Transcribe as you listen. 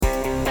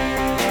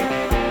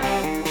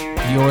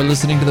You're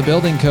listening to The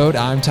Building Code.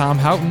 I'm Tom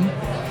Houghton.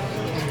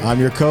 I'm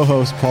your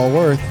co-host, Paul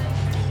Worth.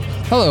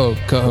 Hello,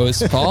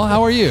 co-host Paul.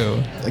 How are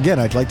you? Again,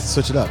 I'd like to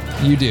switch it up.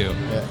 You do.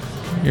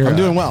 Yeah. I'm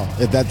doing well,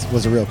 if that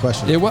was a real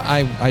question.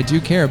 I do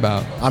care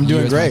about I'm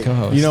doing great.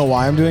 co-host. You know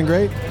why I'm doing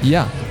great?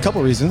 Yeah. A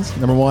couple reasons.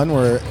 Number one,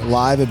 we're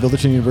live at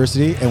Builderton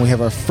University, and we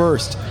have our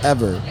first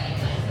ever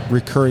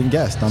recurring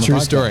guest on the podcast. True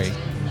story.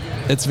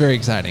 It's very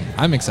exciting.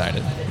 I'm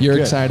excited. You're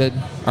Good. excited.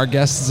 Our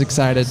guest is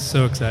excited.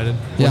 So excited.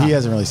 Well, he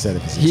hasn't really said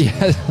if he's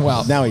excited.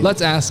 Now he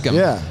let's ask him.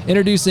 Yeah.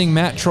 Introducing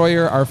Matt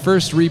Troyer, our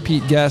first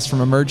repeat guest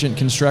from Emergent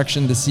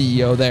Construction, the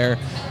CEO there.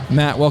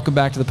 Matt, welcome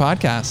back to the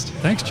podcast.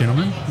 Thanks,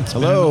 gentlemen. It's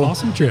Hello. been an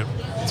awesome trip.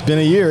 It's been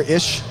a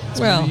year-ish.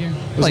 Well, been a year.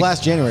 It was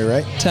last January,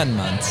 right? 10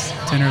 months.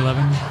 10 or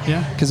 11,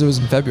 yeah. Because it was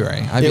in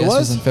February. IBS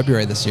was in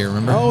February this year,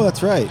 remember? Oh,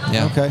 that's right.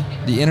 Yeah. Okay.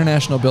 The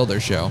International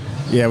Builder Show.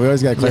 Yeah, we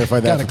always got to clarify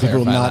that Gotta for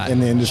people clarify not that, in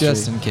the industry.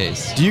 Just in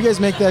case. Do you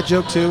guys make that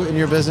joke too in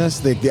your business,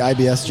 the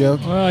IBS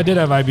joke? Well, I did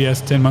have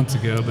IBS 10 months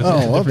ago, but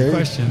that's a different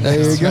question. There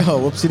you go.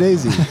 Whoopsie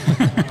daisy.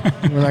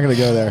 We're not going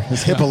to go there.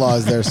 There's HIPAA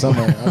laws there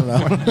somewhere. I don't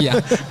know.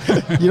 Yeah.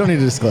 You don't need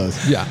to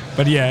disclose. Yeah.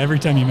 But yeah, every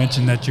time you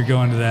mention that you're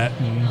going to that,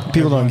 and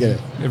People don't get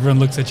it. Everyone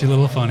looks at you a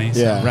little funny. So.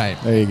 Yeah. Right.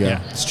 There you go.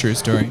 Yeah. It's a true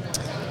story.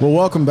 Well,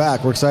 welcome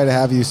back. We're excited to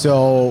have you.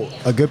 So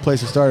a good place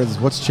to start is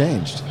what's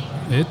changed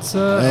It's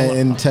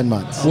in 10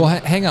 months. Well,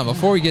 hang on.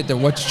 Before we get to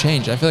what's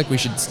changed, I feel like we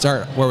should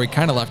start where we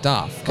kind of left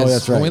off. 'Cause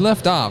that's right. when we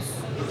left off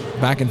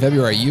back in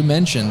February, you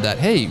mentioned that,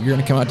 hey, you're going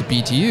to come out to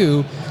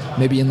BTU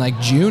maybe in like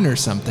June or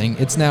something.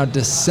 It's now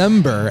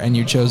December, and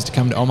you chose to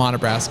come to Omaha,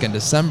 Nebraska in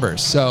December.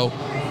 So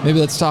maybe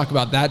let's talk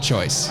about that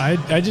choice.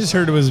 I just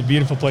heard it was a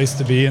beautiful place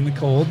to be in the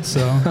cold,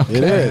 so.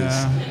 It is.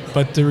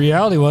 But the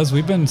reality was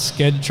we've been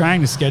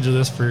trying to schedule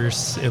this for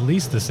at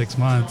least the 6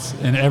 months,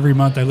 and every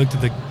month I looked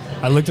at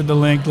the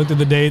link, looked at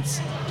the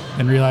dates,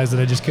 and realized that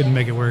I just couldn't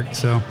make it work.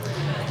 So,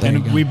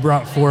 and we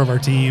brought 4 of our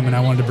team, and I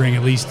wanted to bring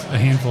at least a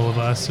handful of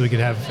us so we could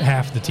have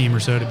half the team or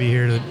so to be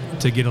here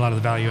to get a lot of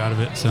the value out of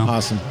it. So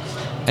Awesome.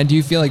 And do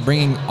you feel like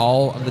bringing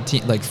all of the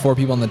team, like 4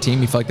 people on the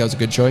team, you feel like that was a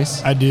good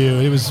choice? I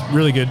do. It was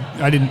really good.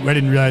 I didn't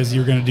realize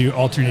you were going to do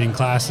alternating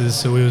classes,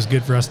 so it was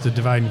good for us to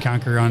divide and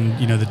conquer on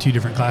the 2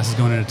 different classes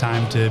going at a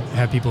time to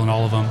have people in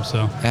all of them.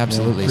 So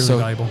Absolutely. really So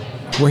valuable.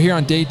 We're here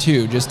on day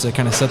 2, just to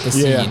kind of set the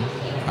scene.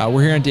 Yeah.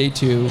 We're here on day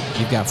 2.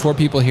 You've got 4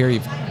 people here.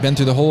 You've been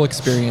through the whole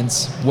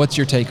experience. What's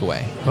your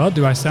takeaway? Well,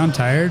 do I sound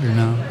tired or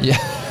no? Yeah.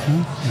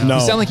 No.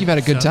 You sound like you've had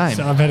a good time.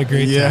 So I've had a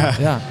great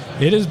time. Yeah.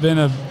 It has been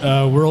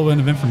a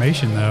whirlwind of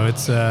information, though.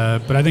 It's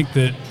but I think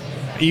that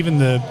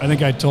I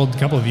think I told a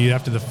couple of you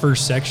after the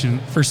first session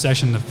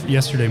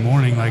yesterday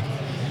morning, like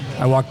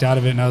I walked out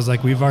of it and I was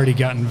like, we've already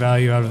gotten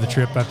value out of the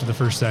trip after the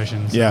first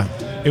session. So Yeah.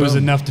 it was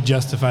enough to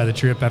justify the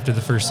trip after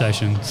the first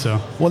session. So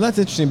Well, that's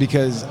interesting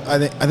because I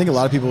think a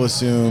lot of people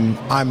assume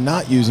I'm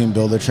not using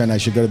Buildertrend. I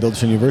should go to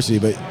Buildertrend University,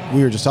 but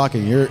we were just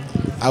talking.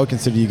 I would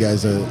consider you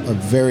guys a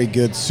very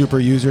good super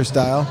user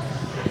style,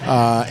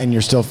 and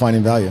you're still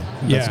finding value.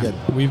 That's good.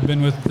 We've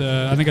been with,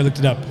 I think I looked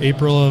it up,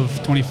 April of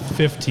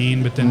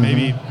 2015, but then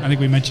maybe, I think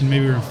we mentioned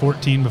maybe we were in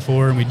 14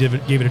 before, and we gave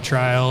it a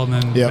trial and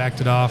then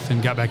backed it off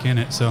and got back in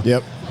it. So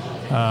Yep.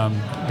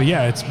 but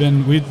yeah, I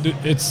think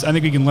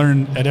we can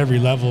learn at every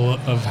level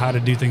of how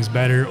to do things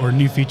better or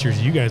new features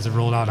you guys have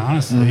rolled out,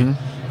 honestly,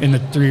 in the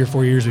 3 or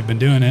 4 years we've been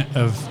doing it.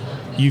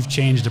 You've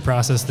changed a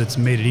process that's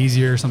made it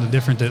easier, something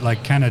different that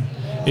like kind of,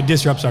 it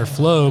disrupts our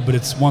flow, but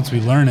it's once we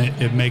learn it,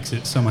 it makes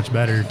it so much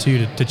better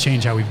too to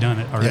change how we've done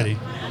it already.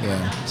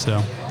 Yeah.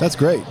 So That's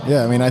great.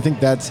 Yeah, I mean, I think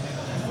that's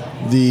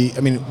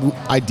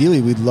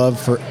ideally we'd love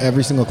for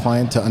every single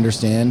client to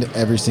understand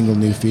every single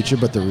new feature,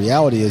 but the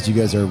reality is you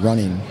guys are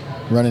running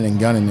and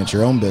gunning at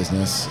your own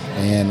business,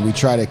 and we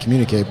try to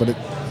communicate, but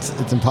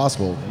it's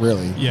impossible,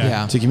 really,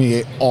 Yeah. to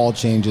communicate all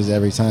changes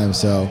every time.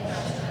 So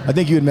I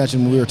think you had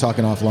mentioned when we were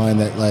talking offline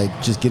that like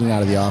just getting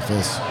out of the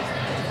office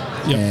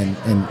and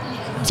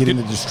getting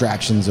the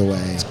distractions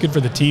away. It's good for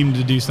the team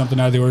to do something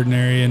out of the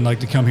ordinary and like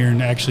to come here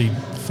and actually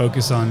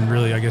focus on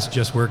really, I guess,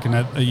 just working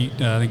at, I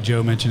think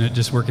Joe mentioned it,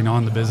 just working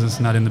on the business,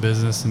 not in the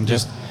business, and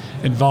just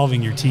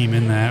involving your team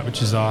in that,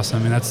 which is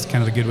awesome. And that's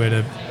kind of a good way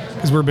to,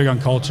 because we're big on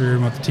culture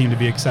and want the team to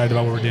be excited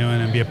about what we're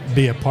doing and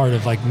be a part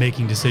of like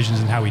making decisions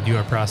and how we do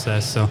our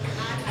process. So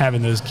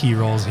having those key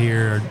roles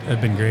here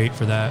have been great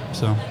for that.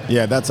 So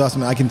yeah, that's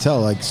awesome. I can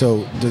tell. Like,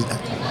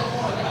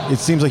 it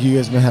seems like you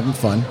guys have been having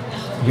fun,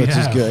 which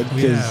is good.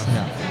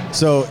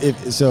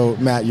 So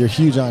Matt, you're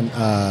huge on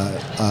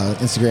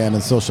Instagram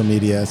and social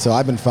media. So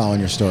I've been following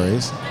your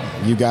stories.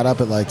 You got up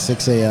at like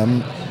 6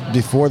 a.m.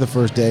 before the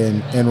first day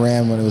and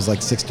ran when it was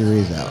like 6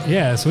 degrees out.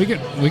 Yeah, so we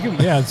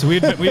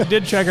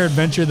did track our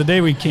adventure. The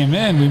day we came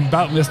in, we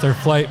about missed our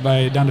flight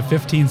by down to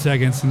 15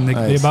 seconds, and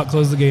they about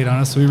closed the gate on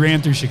us. So we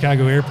ran through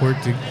Chicago Airport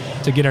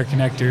to get our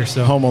connector.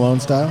 So Home Alone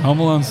style.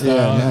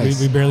 Yeah,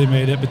 nice. We barely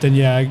made it, but then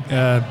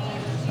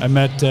I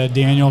met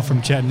Daniel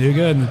from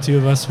Chattanooga, and the two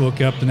of us woke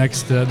up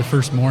the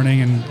first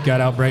morning and got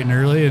out bright and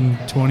early, and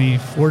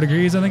 24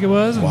 degrees, I think it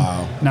was.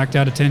 Wow. Knocked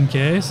out a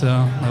 10K, so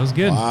that was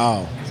good.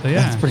 Wow. So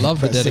yeah, That's pretty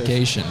Love the impressive.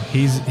 dedication.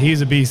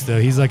 he's a beast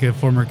though. He's like a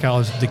former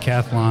college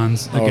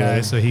decathlons guy,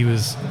 really? so he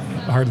was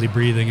hardly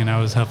breathing and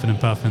I was huffing and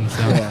puffing.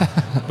 So,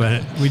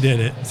 but we did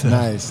it. So.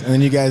 Nice. And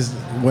then you guys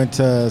went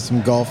to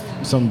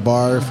some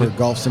bar for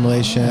golf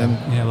simulation.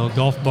 Yeah, a little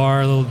golf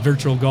bar, a little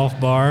virtual golf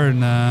bar,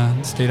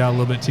 and stayed out a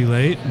little bit too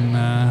late.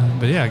 And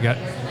but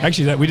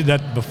yeah, we did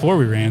that before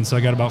we ran, so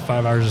I got about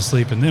 5 hours of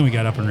sleep, and then we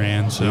got up and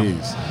ran. So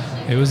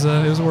Jeez. it was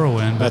a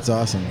whirlwind. But That's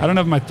awesome. I don't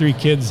have my 3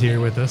 kids here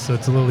with us, so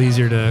it's a little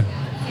easier to.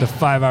 The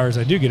 5 hours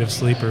I do get of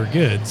sleep are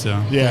good.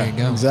 So There you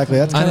go. Exactly.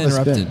 That's kind of a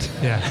spin.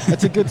 Uninterrupted. yeah,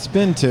 That's a good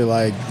spin to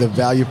like the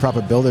value prop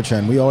of Builder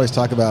Trend. We always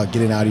talk about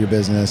getting out of your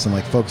business and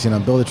like focusing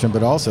on Builder Trend,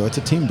 but also it's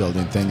a team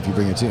building thing if you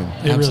bring a team.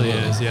 it Absolutely.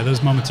 really is. Yeah,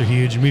 those moments are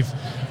huge, and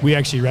we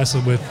actually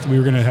wrestled with. We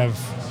were going to have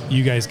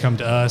you guys come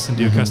to us and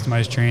do a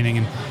customized training,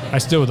 and I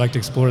still would like to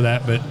explore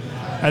that, but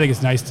I think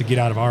it's nice to get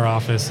out of our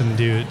office and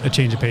do a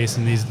change of pace,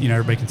 and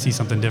everybody can see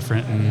something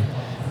different and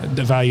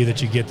the value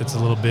that you get that's a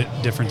little bit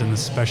different than the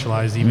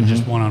specialized, even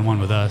just one-on-one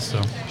with us. So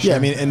Yeah, I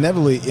mean,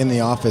 inevitably in the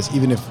office,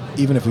 even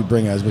if we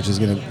bring us, which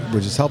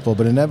is helpful,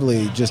 but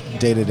inevitably just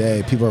day to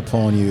day, people are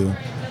pulling you,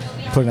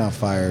 putting out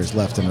fires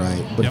left and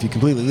right. But if you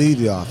completely leave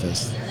the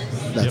office,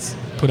 that's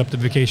put up the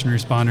vacation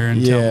responder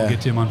and tell them we'll get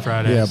to him on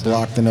Friday. yeah, so.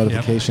 block the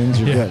notifications.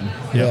 You're good.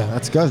 Yeah,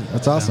 that's good.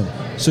 That's awesome.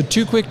 So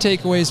 2 quick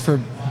takeaways for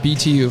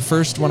BTU.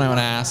 First one I want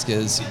to ask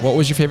is, what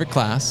was your favorite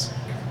class?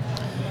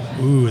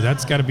 Ooh,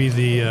 that's got to be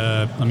the.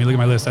 Let me look at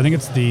my list. I think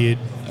it's the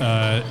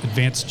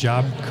Advanced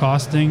Job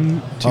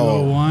Costing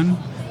 201.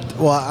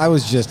 Well, I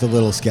was just a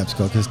little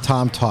skeptical because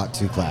Tom taught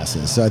 2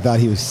 classes, so I thought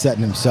he was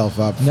setting himself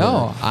up for...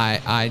 No,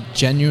 I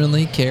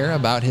genuinely care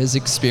about his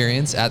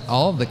experience at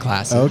all of the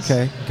classes.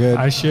 Okay, good.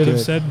 I should have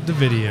good. said the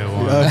video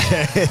one.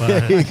 Okay,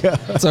 there you go.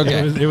 It's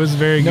okay. It was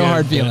very good. No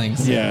hard but,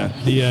 feelings. Yeah.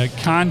 The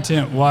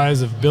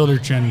content-wise of Builder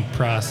Trend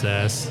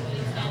process,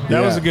 that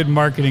was Yeah. a good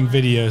marketing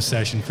video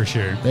session for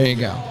sure. There you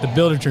go. The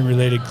Builder Trend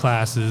related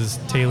classes,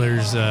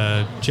 Taylor's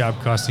Job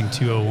Costing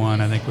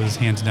 201, I think was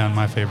hands down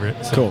my favorite.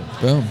 So, Cool.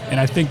 Boom. And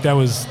I think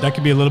that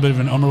could be a little bit of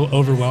an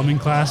overwhelming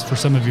class for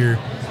some of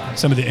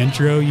the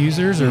intro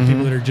users or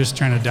people that are just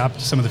trying to adopt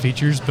some of the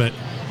features. But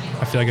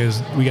I feel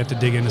like we got to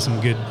dig into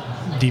some good,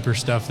 deeper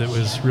stuff that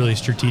was really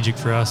strategic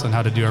for us on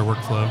how to do our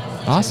workflow.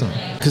 Awesome.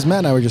 Because Matt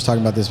and I were just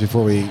talking about this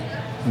before we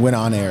went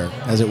on air,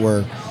 as it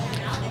were.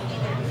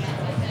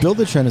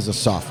 Builder Trend is a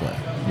software,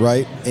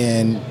 right?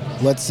 And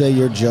let's say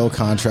you're Joe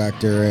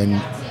contractor and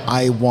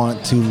I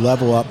want to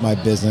level up my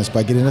business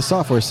by getting a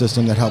software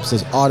system that helps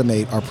us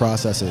automate our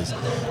processes.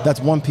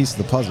 That's one piece of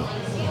the puzzle.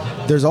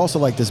 There's also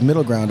like this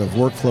middle ground of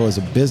workflow as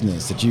a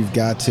business that you've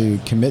got to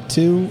commit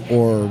to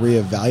or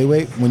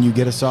reevaluate when you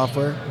get a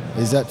software.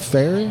 Is that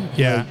fair?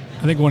 Yeah.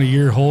 I think one of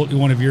your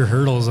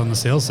hurdles on the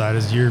sales side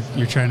is you're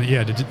trying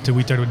to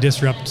we talk about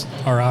disrupt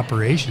our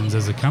operations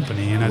as a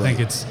company, and I think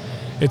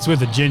it's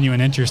with a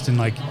genuine interest in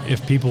like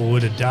if people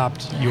would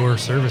adopt your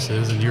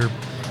services and your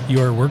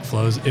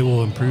workflows, it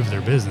will improve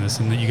their business,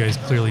 and that you guys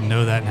clearly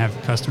know that and have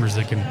customers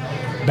that can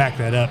back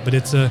that up. But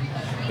it's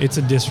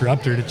a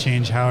disruptor to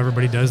change how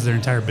everybody does their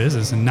entire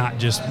business and not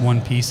just one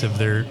piece of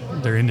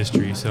their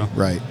industry. So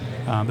Right.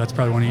 that's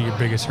probably one of your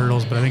biggest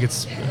hurdles. But I think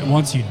it's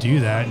once you do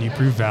that and you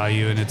prove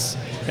value, and it's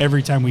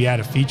every time we add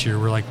a feature,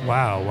 we're like,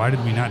 wow, why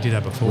did we not do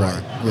that before?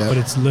 Right. Yep. But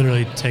it's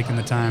literally taking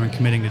the time and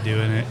committing to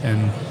doing it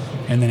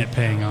and then it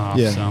paying off.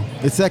 Yeah, So.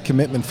 it's that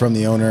commitment from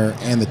the owner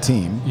and the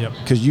team. Yep.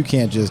 Because you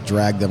can't just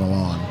drag them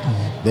along.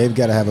 They've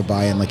got to have a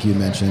buy-in, like you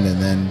mentioned,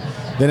 and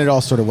then it all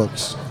sort of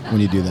works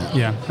when you do that.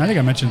 Yeah, I think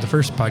I mentioned the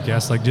first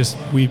podcast, like just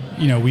we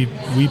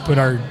put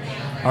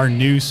our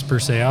noose per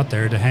se out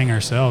there to hang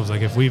ourselves.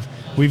 Like if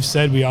we've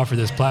said we offer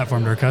this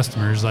platform to our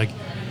customers, like,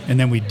 and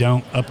then we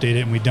don't update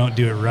it and we don't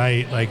do it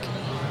right, like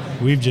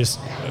we've just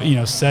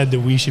said that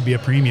we should be a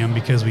premium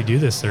because we do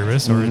this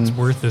service, or it's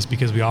worth this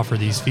because we offer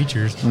these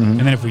features, and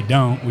then if we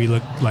don't, we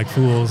look like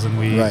fools and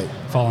we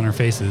fall on our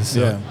faces.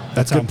 So Yeah,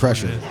 that's how good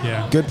pressure. important it is.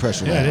 Yeah, Good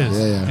pressure. Yeah, it is.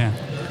 Yeah.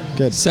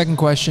 Good. Second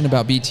question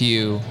about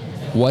BTU.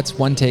 What's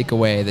one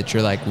takeaway that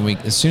you're like,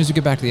 as soon as we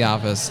get back to the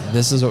office,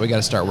 this is what we got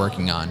to start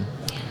working on?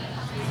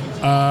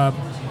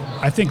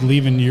 I think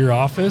leaving your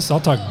office,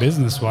 I'll talk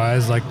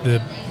business-wise, like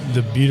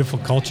the beautiful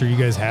culture you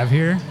guys have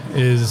here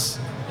is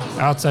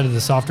outside of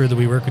the software that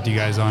we work with you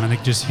guys on. I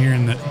think just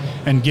hearing that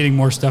and getting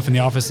more stuff in the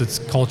office that's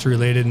culture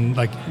related and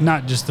like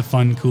not just the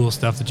fun, cool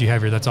stuff that you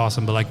have here, that's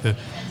awesome, but like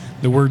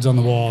the words on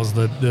the walls,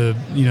 the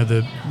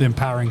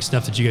empowering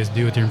stuff that you guys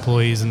do with your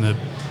employees and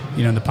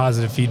the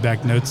positive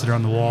feedback notes that are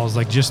on the walls,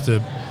 like just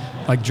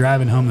like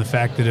driving home the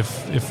fact that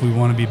if we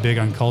want to be big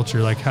on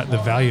culture, like the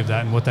value of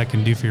that and what that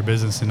can do for your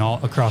business and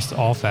across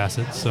all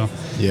facets. So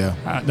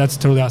that's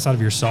totally outside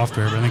of your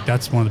software, but I think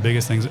that's one of the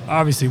biggest things.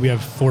 Obviously, we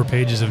have 4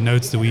 pages of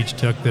notes that we each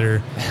took that are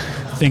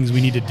things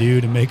we need to do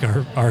to make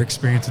our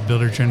experience with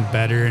Builder Trend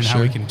better and how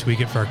we can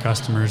tweak it for our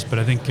customers. But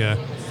I think I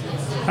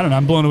don't know,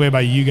 I'm blown away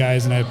by you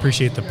guys, and I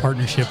appreciate the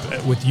partnership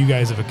with you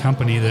guys of a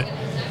company that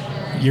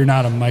you're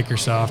not a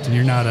Microsoft and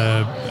you're not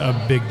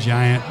a big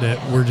giant that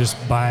we're just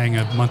buying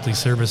a monthly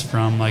service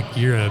from. Like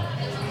you're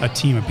a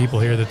team of people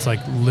here that's like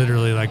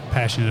literally like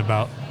passionate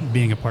about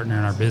being a partner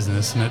in our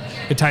business, and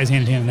it ties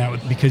hand in hand in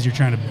that because you're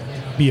trying to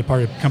be a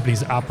part of the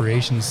company's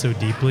operations so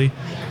deeply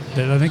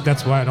that I think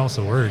that's why it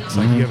also works.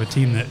 Like you have a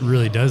team that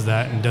really does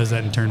that and does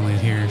that internally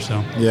here.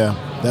 So yeah,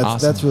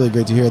 that's really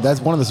great to hear. That's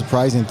one of the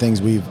surprising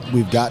things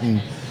we've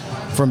gotten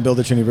from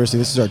Builder University.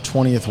 This is our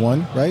 20th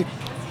one, right?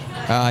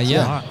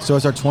 Yeah. So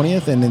it's our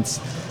 20th, and it's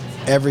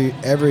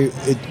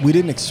we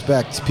didn't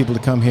expect people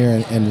to come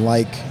here and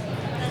like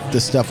the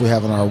stuff we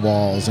have on our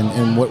walls,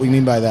 and what we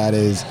mean by that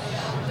is,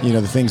 you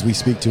know, the things we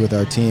speak to with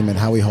our team and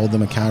how we hold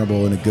them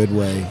accountable in a good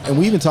way. And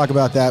we even talk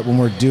about that when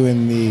we're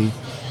doing the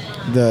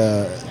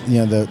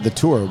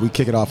tour. We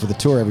kick it off with a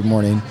tour every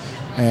morning,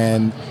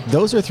 and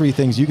those are 3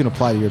 things you can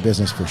apply to your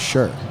business for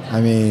sure.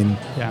 I mean,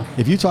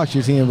 if you talk to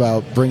your team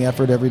about bring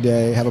effort every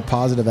day, have a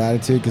positive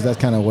attitude, because that's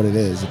kind of what it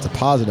is. It's a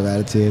positive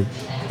attitude,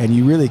 and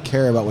you really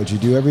care about what you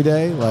do every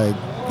day, like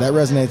that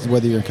resonates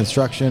whether you're in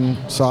construction,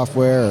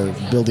 software, or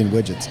building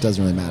widgets. It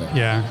doesn't really matter.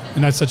 Yeah,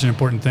 and that's such an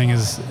important thing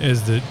is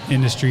the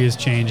industry is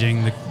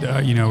changing.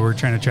 We're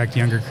trying to attract a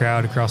younger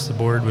crowd across the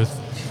board with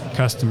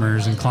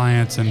customers and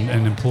clients and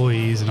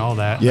employees and all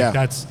that. Yeah.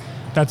 Like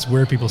that's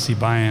where people see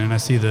buy-in, and I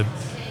see the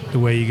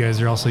way you guys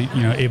are also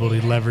able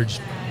to leverage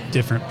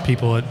different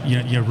people,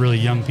 really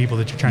young people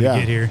that you're trying to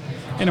get here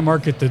in a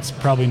market that's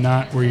probably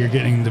not where you're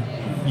getting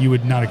you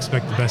would not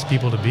expect the best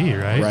people to be,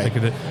 right?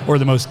 Like or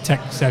the most tech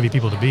savvy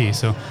people to be.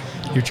 So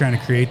you're trying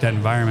to create that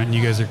environment, and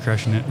you guys are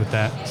crushing it with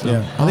that. So.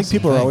 Yeah, I think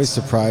people are always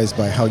surprised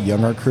by how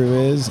young our crew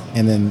is,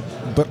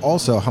 but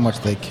also how much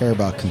they care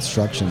about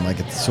construction. Like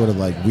it's sort of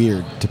like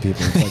weird to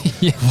people.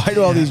 It's like, why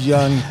do all these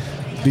young,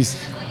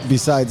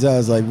 besides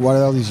us, like why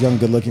do all these young,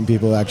 good-looking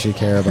people actually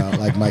care about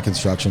like my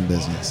construction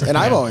business? And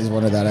I've always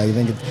wondered that. I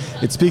think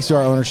it speaks to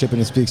our ownership,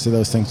 and it speaks to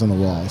those things on the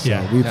wall.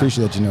 So we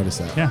appreciate that you noticed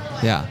that.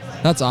 Yeah.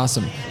 That's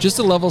awesome. Just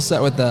to level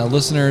set with the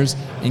listeners,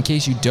 in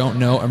case you don't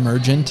know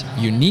Emergent,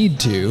 you need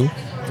to.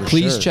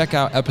 Please check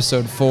out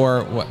episode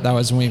 4. That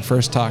was when we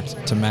first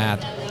talked to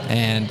Matt,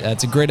 and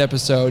it's a great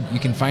episode. You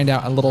can find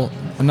out a little.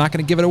 I'm not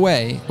going to give it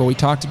away, but we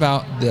talked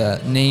about the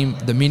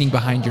meaning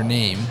behind your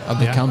name of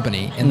the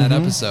company in that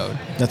episode.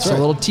 That's a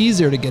little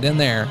teaser to get in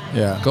there.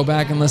 Yeah. Go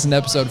back and listen to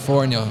episode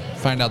 4, and you'll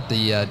find out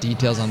the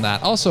details on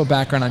that. Also,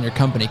 background on your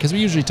company, because we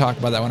usually talk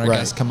about that when our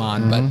guests come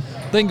on. But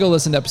then go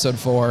listen to episode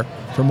 4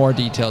 for more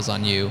details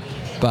on you.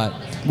 But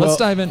let's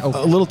dive in. A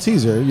little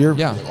teaser.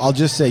 I'll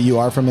just say you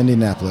are from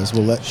Indianapolis.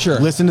 We'll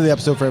listen to the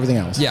episode for everything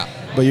else. Yeah.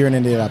 But you're in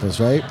Indianapolis,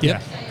 right? Yeah.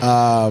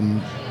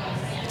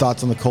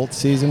 Thoughts on the Colts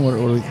season? What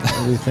are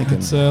we thinking?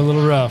 It's a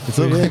little rough.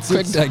 It's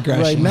quick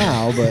digression right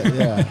now, but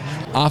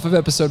yeah. Off of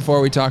episode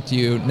 4, we talked to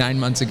you 9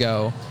 months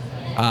ago.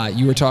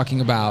 You were talking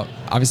about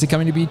obviously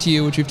coming to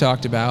BTU, which we've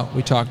talked about.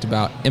 We talked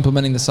about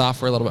implementing the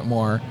software a little bit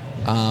more.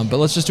 But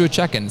let's just do a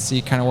check-in and see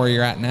kind of where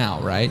you're at now,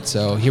 right?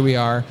 So here we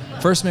are.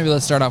 First, maybe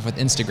let's start off with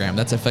Instagram.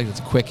 I feel like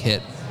it's a quick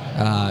hit.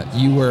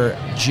 You were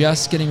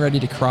just getting ready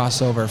to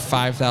cross over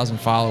 5,000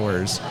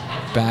 followers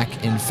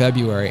back in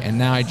February, and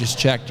now I just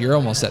checked, you're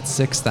almost at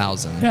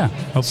 6,000. Yeah,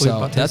 hopefully.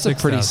 So that's a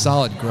pretty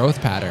solid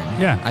growth pattern.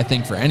 Yeah. I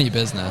think for any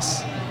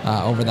business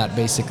over that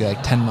basically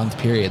like 10-month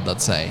period,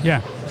 let's say.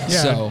 Yeah.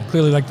 So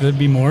clearly like there'd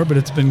be more, but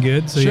it's been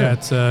good. So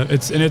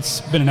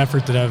it's been an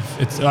effort that I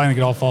think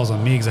it all falls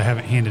on me because I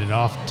haven't handed it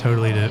off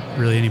totally to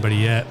really anybody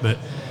yet. But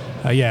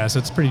so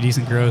it's pretty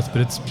decent growth,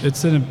 but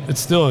it's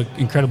still an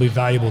incredibly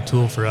valuable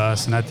tool for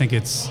us, and I think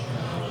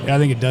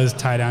it does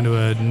tie down to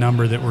a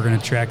number that we're going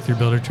to track through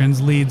Builder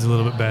Trends leads a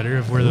little bit better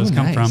of where those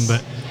come from.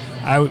 But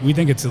we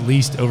think it's at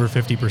least over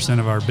 50%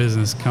 of our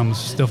business comes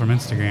still from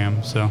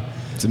Instagram. So.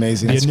 It's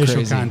amazing. The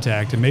initial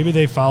contact, and maybe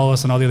they follow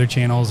us on all the other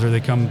channels, or they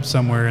come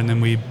somewhere, and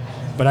then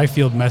but I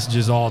field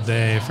messages all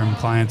day from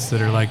clients that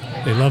are like,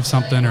 they love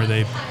something, or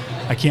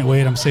I can't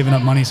wait, I'm saving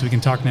up money so we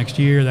can talk next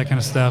year, that kind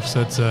of stuff.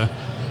 So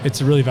it's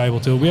a really valuable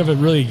tool. We have a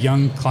really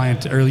young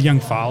young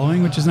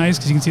following, which is nice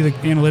because you can see the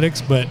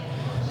analytics, but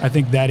I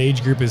think that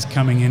age group is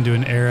coming into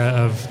an era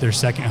of their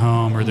second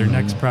home or their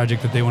next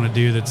project that they want to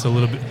do that's a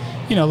little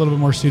bit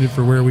more suited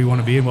for where we want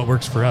to be and what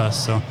works for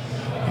us. So.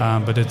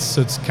 But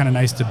it's kind of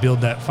nice to build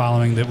that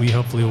following that we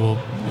hopefully will,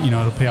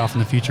 it'll pay off in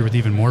the future with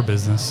even more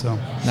business. So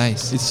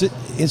nice.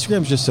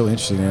 Instagram's just so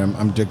interesting, and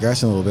I'm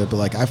digressing a little bit, but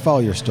like I follow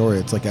your story.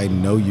 It's like I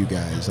know you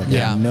guys. Like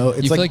I know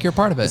it's you feel like you're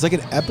part of it. It's like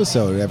an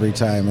episode every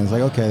time. And it's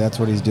like, okay, that's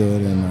what he's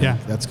doing, and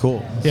that's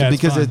cool. Yeah, so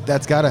because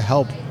that's got to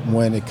help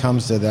when it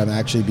comes to them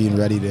actually being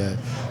ready to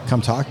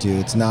come talk to you.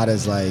 It's not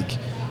as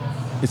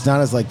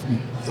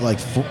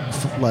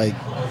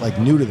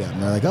new to them.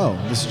 They're like, oh,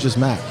 this is just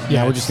Matt.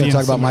 Yeah, we're just going to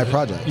talk about my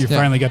project. You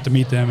finally got to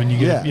meet them, and you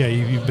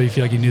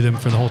feel like you knew them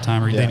for the whole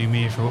time, or they knew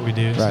me for what we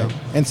do. Right. So.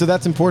 And so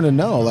that's important to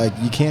know. Like,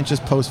 you can't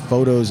just post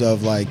photos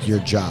of like your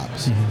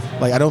jobs.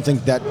 Mm-hmm. Like, I don't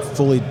think that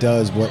fully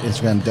does what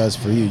Instagram does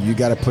for you. You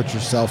got to put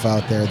yourself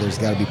out there. There's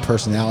got to be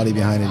personality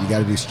behind it. You got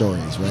to do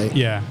stories, right?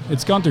 Yeah,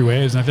 it's gone through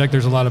waves, and I feel like there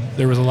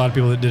was a lot of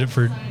people that did it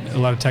for a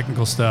lot of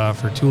technical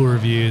stuff or tool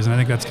reviews, and I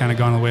think that's kind of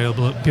gone away.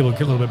 People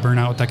get a little bit burnt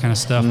out with that kind of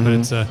stuff,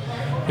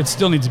 but it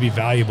still needs to be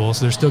valuable.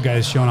 So there's still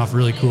guys showing off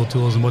really cool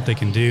tools and what they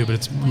can do, but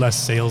it's less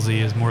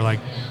salesy. It's more like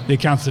the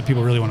accounts that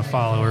people really want to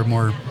follow are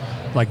more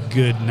like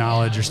good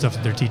knowledge or stuff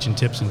that they're teaching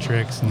tips and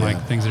tricks and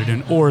like things they're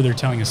doing, or they're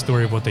telling a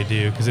story of what they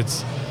do,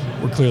 because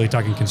we're clearly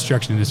talking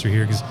construction industry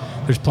here, because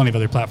there's plenty of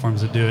other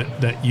platforms that do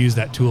it, that use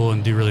that tool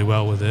and do really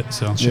well with it.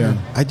 So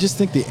I just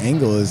think the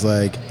angle is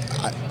like,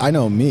 I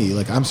know me,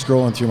 like I'm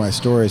scrolling through my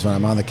stories when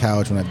I'm on the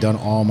couch, when I've done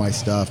all my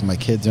stuff and my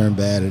kids are in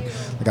bed, and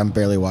like I'm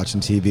barely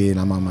watching TV and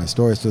I'm on my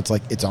stories. So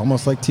it's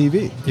almost like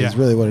TV. It's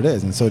really what it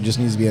is. And so it just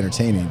needs to be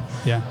entertaining.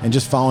 Yeah. And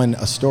just following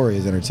a story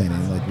is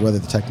entertaining, like whether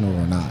it's technical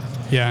or not.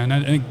 Yeah, and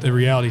I think the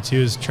reality too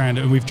is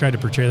we've tried to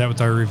portray that with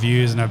our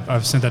reviews, and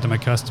I've sent that to my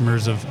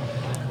customers of,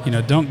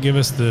 don't give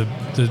us the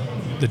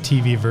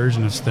TV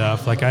version of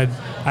stuff. Like I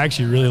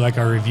actually really like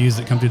our reviews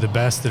that come through the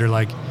best, that are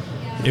like,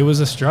 it was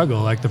a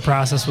struggle, like the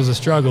process was a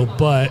struggle,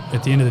 but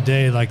at the end of the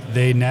day, like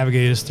they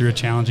navigated us through a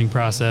challenging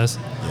process,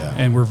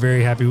 and we're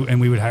very happy,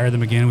 and we would hire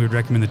them again. We would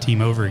recommend the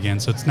team over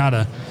again. So it's not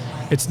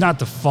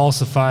to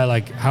falsify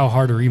like how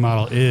hard a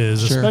remodel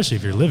is, especially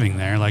if you're living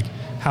there, like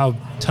how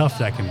tough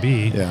that can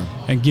be,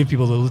 and give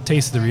people the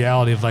taste of the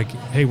reality of like,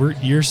 hey,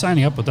 you're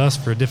signing up with us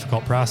for a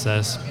difficult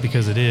process,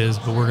 because it is,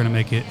 but we're going to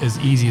make it as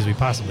easy as we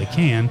possibly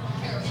can.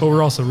 But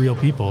we're also real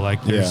people. Like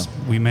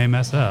we may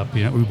mess up,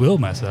 we will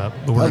mess up,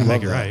 but we're going to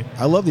make it right.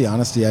 I love the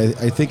honesty.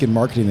 I think in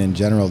marketing in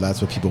general,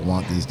 that's what people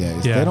want these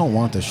days. They don't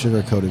want the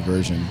sugar-coated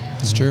version.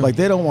 It's true. Like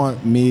they don't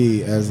want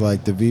me as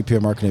like the VP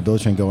of marketing at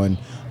Buildertrend going,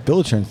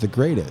 Buildertrend's the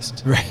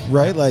greatest.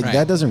 Right? Like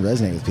that doesn't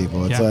resonate with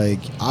people. It's like,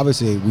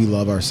 obviously we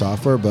love our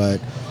software, but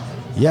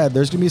there's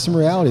going to be some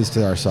realities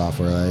to our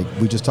software. Like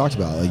we just talked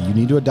about, like you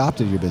need to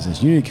adopt it to your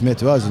business. You need to commit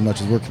to us as much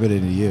as we're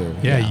committed to you.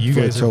 You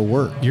guys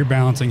you're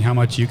balancing how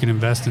much you can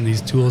invest in these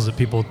tools that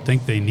people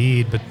think they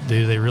need, but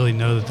do they really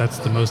know that that's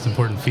the most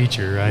important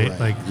feature, right?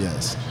 Like,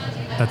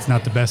 that's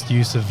not the best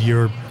use of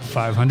your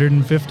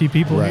 550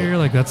 people here.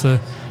 Like so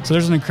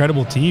there's an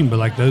incredible team, but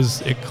like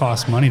it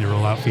costs money to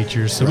roll out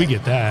features. So we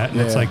get that. And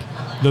it's like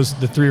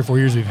the 3 or 4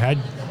 years we've had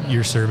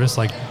your service,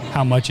 like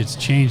how much it's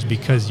changed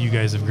because you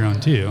guys have grown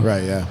too.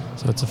 Right, yeah.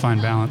 So it's a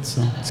fine balance.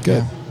 So it's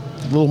good.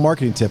 A little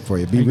marketing tip for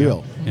you. Be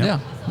real. Yeah.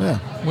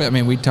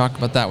 We talked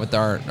about that with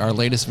our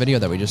latest video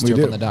that we just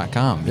threw up on the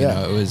 .com. You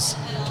know,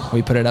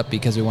 we put it up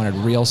because we wanted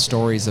real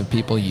stories of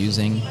people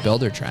using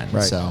Buildertrend.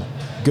 Right. So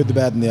good, the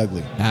bad, and the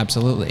ugly.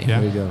 Absolutely.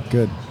 Yeah. There you go.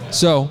 Good.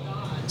 So,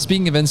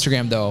 speaking of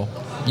Instagram, though,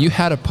 you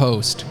had a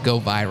post go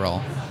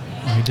viral.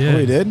 We did. Oh,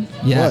 we did?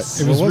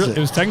 Yes. What? It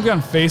was technically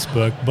on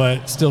Facebook,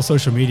 but still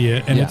social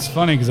media. And it's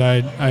funny because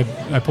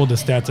I pulled the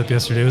stats up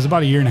yesterday. It was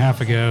about a year and a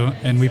half ago,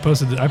 and I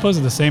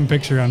posted the same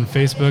picture on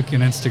Facebook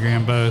and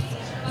Instagram both,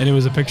 and it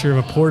was a picture of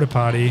a porta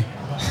potty,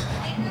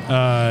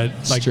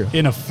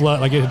 in a flood.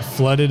 Like it had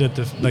flooded at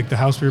the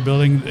house we were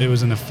building. It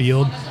was in a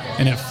field,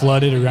 and it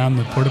flooded around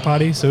the porta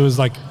potty. So it was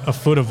like a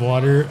foot of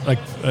water, like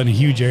in a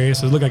huge area.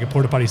 So it looked like a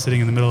porta potty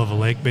sitting in the middle of a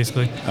lake,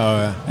 basically. Oh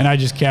yeah. And I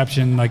just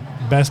captioned like,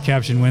 best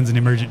caption wins an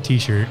Emergent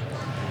t-shirt.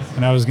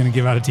 And I was going to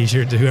give out a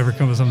t-shirt to whoever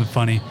comes with something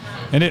funny.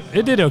 And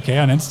it did okay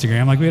on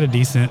Instagram. Like we had a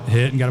decent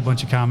hit and got a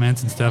bunch of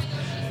comments and stuff.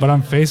 But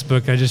on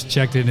Facebook, I just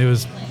checked it, and it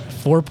was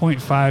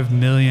 4.5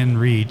 million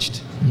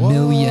reached.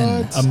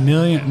 Millions.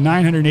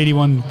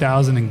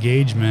 981,000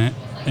 engagement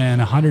and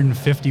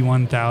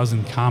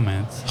 151,000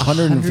 comments.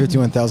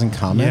 151,000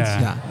 comments?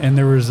 Yeah. And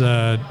there was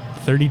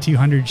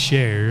 3,200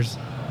 shares.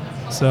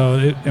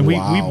 So we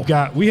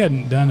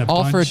hadn't done a bunch.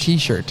 All for a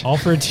t-shirt. All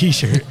for a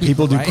t-shirt.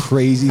 People do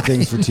crazy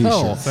things for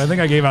t-shirts. So I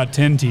think I gave out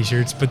 10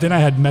 t-shirts, but then I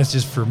had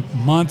messages for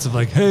months of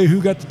like, hey,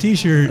 who got the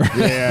t-shirt?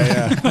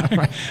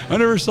 Yeah. I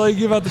never saw you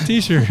give out the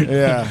t-shirt.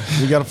 Yeah.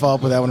 We got to follow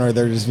up with that one, or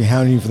they're just be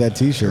hounding you for that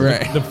t-shirt.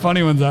 Right. The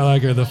funny ones I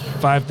like are the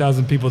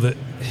 5,000 people that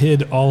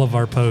hid all of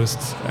our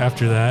posts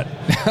after that.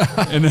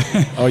 And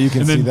then, you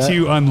can see that? And then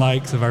 2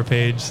 unlikes of our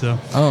page. So.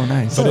 Oh,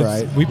 nice. But all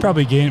right. We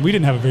probably gained. We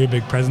didn't have a very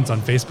big presence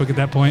on Facebook at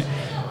that point,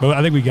 but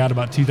I think we got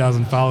about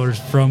 2,000 followers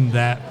from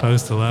that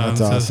post alone. That's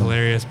so awesome. It's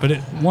hilarious. But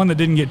one that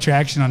didn't get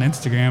traction on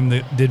Instagram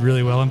that did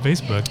really well on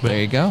Facebook. But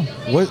there you go.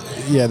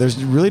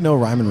 There's really no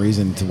rhyme and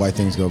reason to why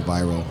things go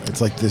viral. It's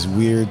like this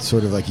weird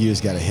sort of like you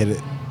just got to hit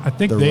it. I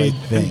think right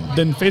thing.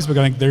 Then Facebook,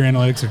 I think their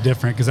analytics are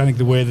different, because I think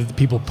the way that the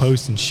people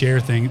post and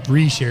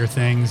reshare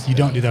things, you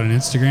don't do that on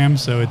Instagram.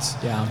 So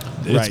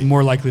it's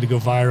more likely to go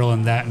viral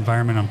in that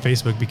environment on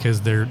Facebook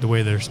because the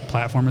way their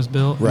platform is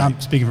built. Right. And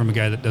I'm speaking from a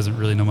guy that doesn't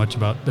really know much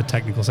about the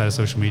technical side of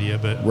social media,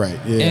 but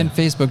And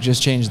Facebook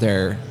just changed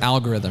their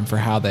algorithm for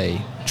how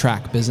they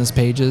track business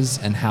pages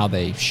and how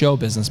they show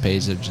business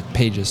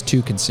pages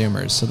to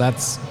consumers. So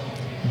that's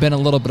been a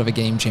little bit of a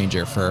game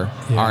changer for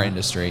our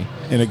industry.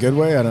 In a good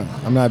way?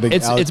 I'm not a big.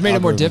 It's made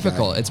it more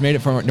difficult. Guy. It's made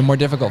it more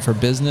difficult for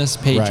business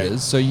pages. Right.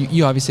 So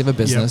you obviously have a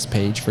business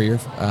page for your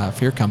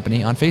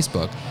company on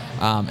Facebook,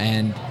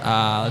 and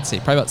let's see,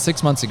 probably about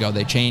 6 months ago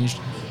they changed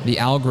the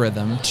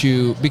algorithm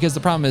because the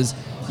problem is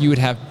you would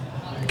have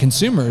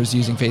consumers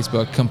using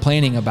Facebook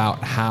complaining about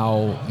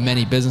how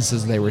many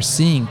businesses they were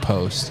seeing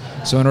post.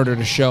 So in order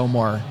to show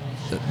more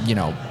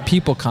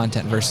people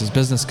content versus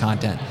business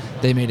content,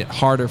 they made it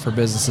harder for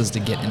businesses to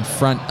get in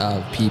front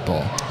of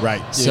people.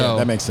 Right. So Yeah,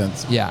 that makes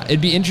sense. Yeah, it'd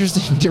be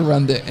interesting to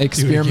run the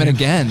experiment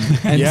again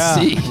and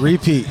see.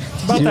 Repeat.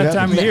 About that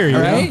time of year,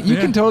 right? You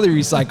Yeah. can totally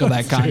recycle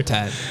that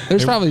content.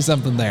 There's probably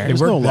something there. It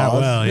worked no that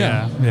laws. well.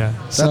 Yeah.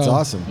 So, That's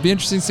awesome. Be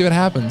interesting to see what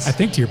happens. I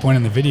think to your point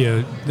in the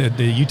video that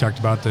you talked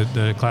about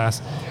the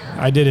class,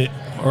 I did it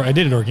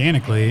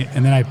organically,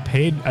 and then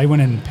I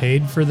went and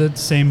paid for the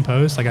same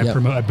post. Like I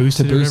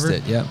boosted to boost it, or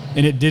it. Yep.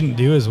 And it didn't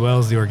do as well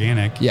as the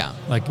organic. Yeah.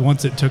 Like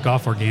once it took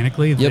off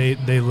organically,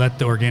 they let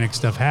the organic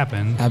stuff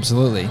happen.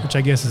 Absolutely. Which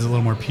I guess is a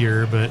little more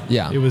pure, but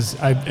Yeah.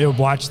 I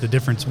watched the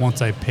difference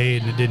once I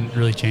paid, and it didn't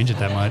really change it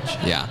that much.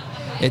 Yeah.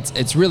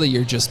 It's really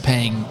you're just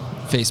paying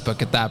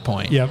Facebook at that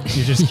point. Yep.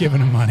 You're just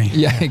giving them money.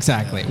 Yeah,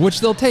 exactly. Which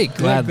they'll take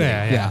gladly.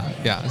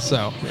 Yeah.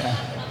 So,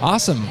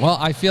 awesome. Well,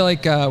 I feel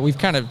like we've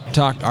kind of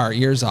talked our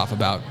ears off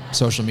about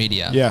social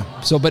media. Yeah.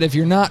 So, but if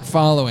you're not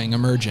following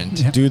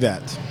Emergent, Do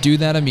that. do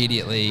that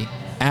immediately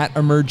at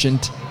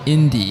Emergent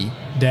Indie.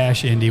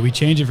 -indie. We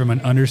changed it from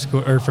an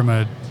underscore or from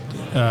a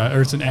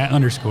or it's an @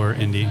 underscore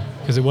indie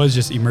because it was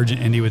just Emergent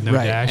Indie with no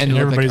Right. dash, And and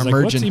it looked like everybody's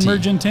like, "What's Emergent-y."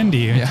 Emergent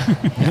Indie?"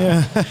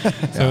 Yeah.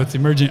 So it's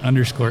Emergent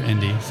underscore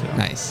indie. So.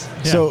 Nice.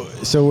 Yeah.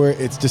 So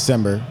it's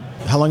December.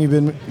 How long you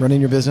been running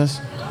your business?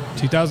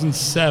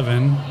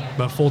 2007,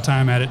 but full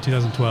time at it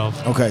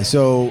 2012. Okay,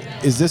 so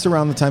is this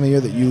around the time of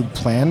year that you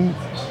plan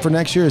for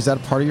next year? Is that a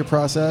part of your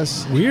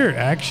process?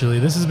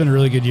 This has been a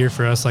really good year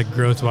for us, like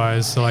growth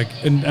wise. So like,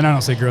 and I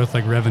don't say growth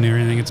like revenue or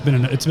anything. It's been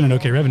an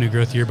okay revenue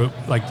growth year, but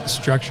like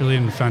structurally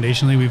and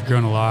foundationally, we've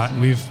grown a lot.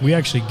 And we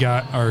actually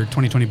got our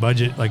 2020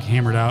 budget like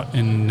hammered out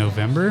in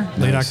November,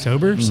 late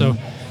October. Mm-hmm. So,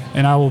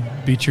 and I will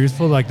be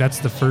truthful, like that's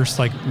the first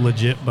like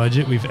legit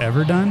budget we've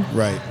ever done.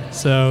 Right.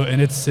 So,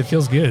 and it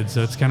feels good.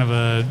 So it's kind of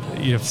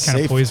kind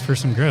Safe. of poised for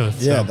some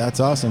growth. Yeah, So.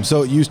 that's awesome.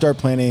 So you start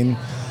planning.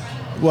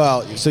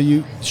 Well, so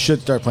you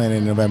should start planning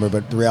in November,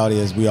 but the reality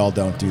is we all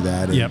don't do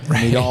that. And Yep.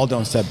 we all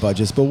don't set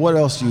budgets. But what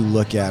else do you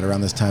look at around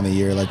this time of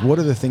year? Like, what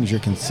are the things you're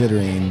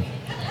considering?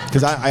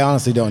 Because I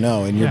honestly don't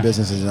know. In your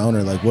business as an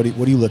owner, like, what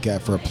do you look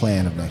at for a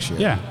plan of next year?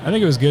 Yeah, I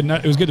think it was good.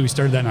 It was good that we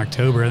started that in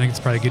October. I think it's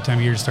probably a good time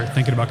of year to start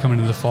thinking about coming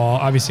into the fall.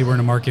 Obviously, we're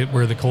in a market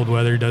where the cold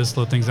weather does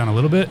slow things down a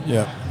little bit.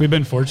 Yeah. We've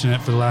been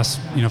fortunate for the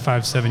last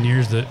 5-7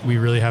 years that we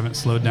really haven't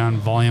slowed down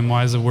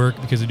volume-wise of work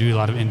because we do a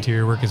lot of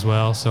interior work as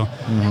well. So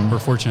we're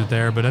fortunate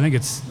there. But I think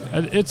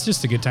it's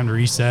just a good time to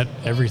reset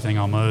everything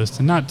almost,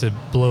 and not to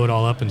blow it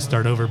all up and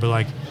start over, but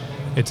like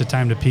it's a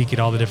time to peek at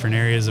all the different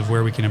areas of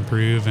where we can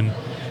improve. And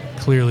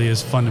clearly,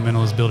 as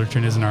fundamental as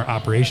Builder-Trend is in our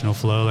operational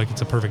flow, like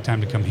it's a perfect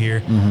time to come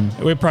here.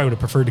 We probably would have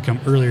preferred to come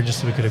earlier just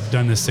so we could have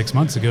done this 6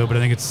 months ago, but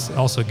I think it's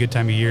also a good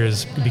time of year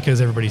is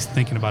because everybody's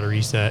thinking about a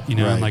reset, Right.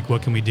 and like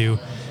what can we do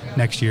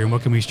next year and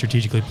what can we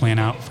strategically plan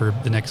out for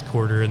the next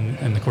quarter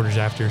and the quarters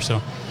after.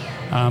 So,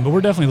 but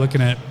we're definitely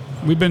looking at,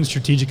 we've been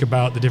strategic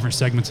about the different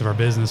segments of our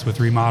business with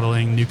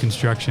remodeling, new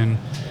construction,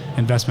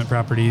 investment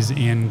properties,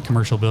 and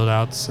commercial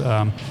build-outs.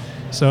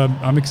 So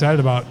I'm excited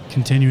about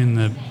continuing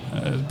the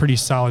pretty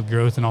solid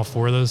growth in all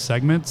four of those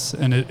segments,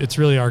 and it's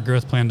really our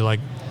growth plan to like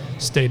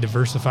stay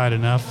diversified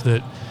enough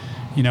that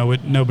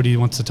nobody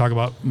wants to talk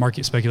about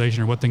market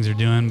speculation or what things are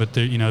doing, but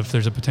if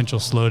there's a potential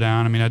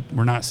slowdown, I mean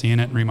we're not seeing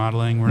it in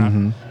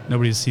remodeling,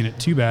 nobody's seen it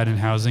too bad in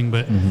housing,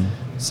 but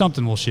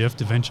something will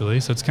shift eventually.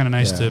 So it's kind of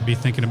nice to be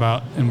thinking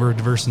about, and we're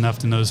diverse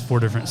enough in those four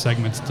different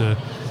segments to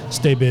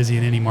stay busy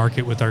in any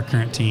market with our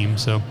current team.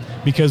 So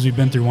because we've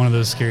been through one of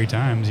those scary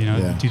times,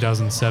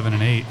 2007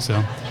 and 8, so,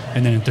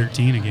 and then in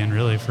 13 again,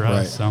 really for us.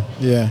 Right. So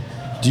yeah.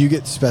 Do you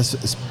get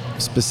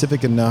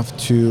specific enough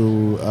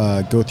to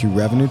go through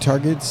revenue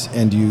targets,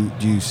 and do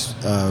you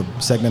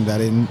segment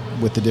that in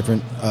with the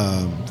different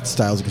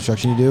styles of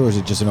construction you do, or is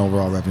it just an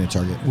overall revenue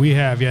target? We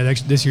have,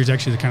 this year's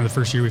actually kind of the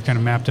first year we've kind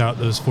of mapped out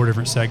those four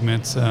different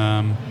segments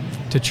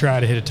to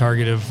try to hit a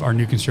target of our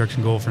new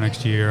construction goal for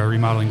next year, our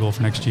remodeling goal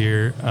for next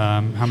year,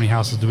 how many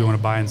houses do we want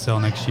to buy and sell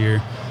next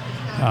year,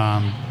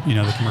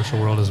 the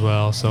commercial world as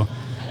well. So,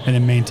 and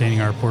then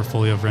maintaining our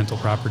portfolio of rental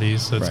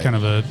properties. So it's kind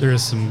of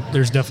there's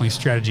definitely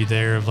strategy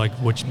there of like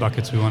which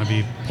buckets we want to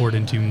be poured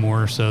into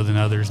more so than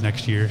others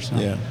next year. So.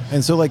 Yeah.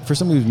 And so like for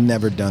somebody who's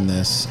never done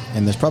this,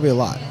 and there's probably a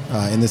lot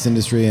in this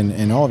industry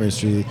and all of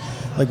industry,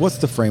 like what's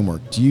the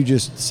framework? Do you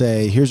just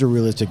say, here's a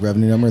realistic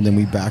revenue number, and then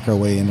we back our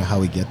way into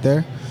how we get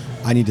there?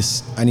 I need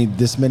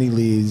this many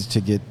leads to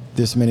get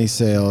this many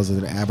sales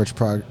at an average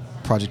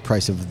project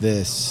price of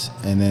this,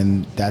 and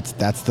then that's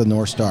the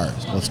North Star.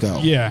 Let's go.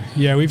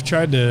 Yeah, we've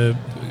tried to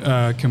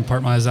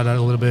compartmentalize that out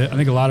a little bit. I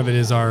think a lot of it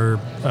is our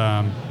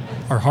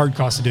hard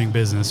cost of doing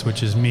business,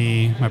 which is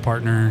me, my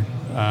partner,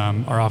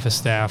 our office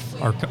staff,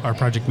 our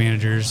project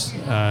managers,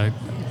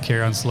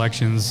 Kara on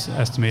selections,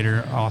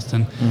 estimator,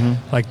 Austin.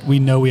 Like we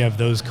know we have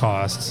those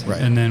costs,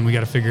 right. And then we got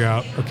to figure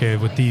out, okay,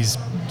 with these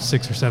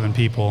 6 or 7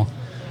 people,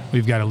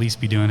 we've got to at least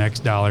be doing X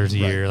dollars a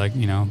year, like,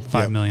 you know,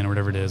 5 million or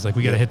whatever it is. Like,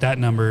 we got to hit that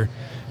number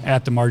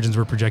at the margins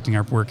we're projecting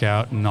our work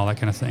out and all that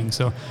kind of thing.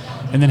 So,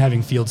 and then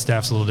having field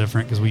staff's a little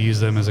different because we use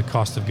them as a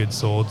cost of goods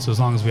sold. So as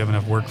long as we have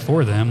enough work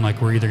for them,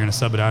 like, we're either going to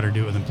sub it out or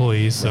do it with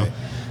employees. So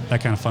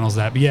that kind of funnels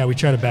that. But yeah, we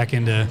try to back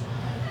into,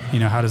 you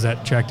know, how does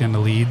that track down to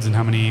leads and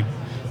how many,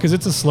 because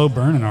it's a slow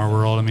burn in our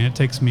world. I mean, it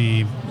takes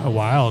me a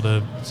while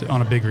to,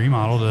 on a big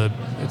remodel,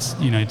 it's,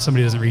 you know,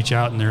 somebody doesn't reach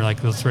out and they're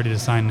like, let's ready to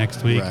sign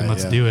next week and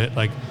let's do it.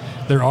 Like,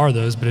 there are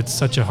those, but it's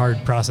such a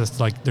hard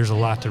process. Like, there's a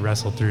lot to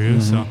wrestle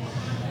through. So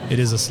it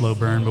is a slow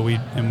burn, but we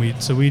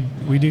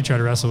do try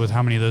to wrestle with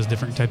how many of those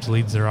different types of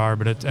leads there are.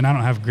 But and I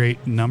don't have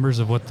great numbers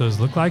of what those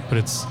look like, but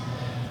it's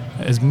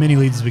as many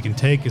leads as we can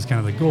take is kind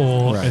of the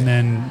goal, and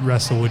then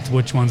wrestle with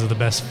which ones are the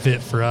best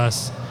fit for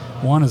us.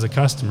 1, as a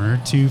customer,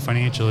 2,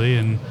 financially,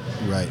 and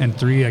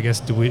 3, I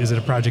guess, is it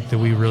a project that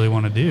we really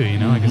want to do? You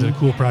know, like, is it a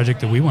cool project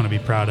that we want to be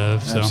proud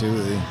of? So,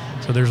 absolutely.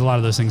 So there's a lot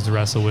of those things to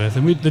wrestle with,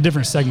 and the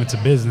different segments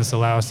of business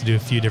allow us to do a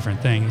few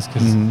different things,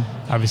 because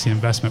obviously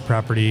investment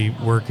property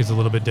work is a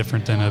little bit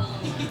different than a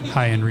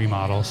high-end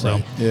remodel.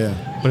 So,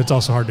 but it's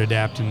also hard to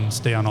adapt and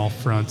stay on all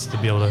fronts to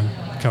be able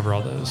to cover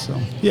all those. So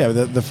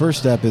the first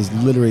step is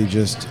literally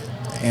just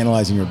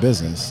analyzing your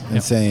business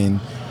and saying,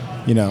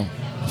 you know,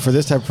 for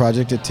this type of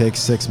project, it takes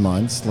 6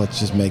 months. Let's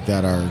just make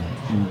that our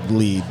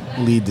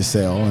lead to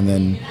sale, and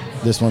then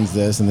this one's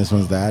this and this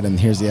one's that, and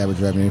here's the average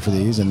revenue for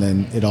these, and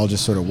then it all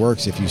just sort of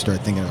works if you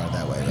start thinking about it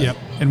that way. Right? Yep.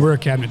 And we're a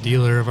cabinet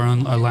dealer of our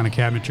own line of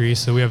cabinetry,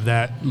 so we have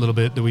that little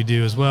bit that we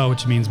do as well,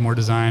 which means more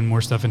design,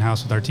 more stuff in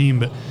house with our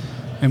team.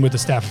 And with the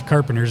staff of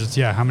carpenters, it's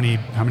how many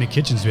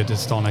kitchens do we have to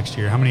install next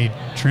year? How many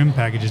trim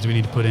packages do we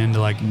need to put in to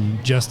like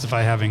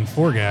justify having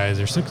 4 guys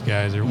or 6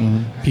 guys or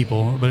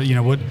people? But you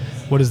know,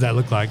 what does that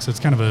look like? So it's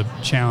kind of a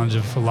challenge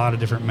of a lot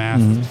of different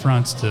math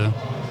fronts to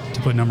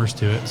put numbers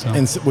to it. So.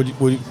 And so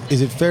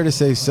is it fair to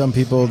say some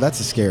people, that's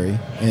scary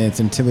and it's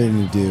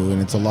intimidating to do and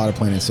it's a lot of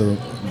planning? So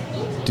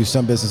do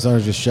some business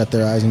owners just shut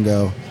their eyes and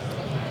go,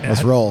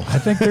 let's roll? I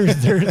think there's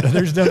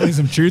definitely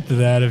some truth to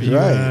that. If you,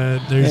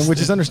 and which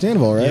is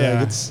understandable, right? Yeah,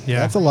 like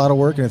that's a lot of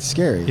work and it's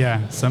scary.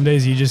 Yeah, some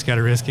days you just got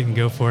to risk it and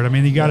go for it. I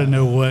mean, you got to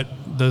know what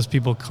those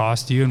people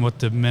cost you and what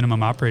the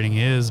minimum operating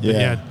is. But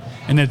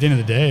and at the end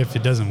of the day, if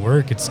it doesn't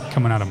work, it's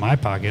coming out of my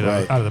pocket,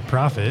 out of the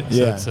profit.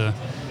 So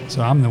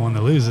so I'm the one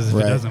that loses if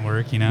it doesn't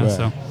work, you know.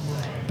 So,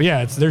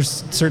 but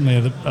there's certainly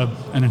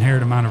an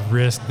inherent amount of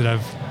risk that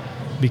I've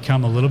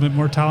become a little bit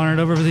more tolerant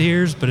over the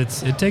years, but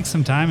it takes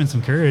some time and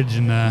some courage,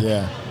 and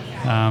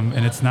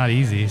and it's not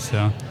easy.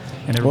 So,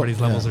 and everybody's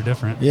levels are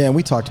different. Yeah, and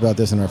we talked about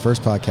this in our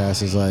first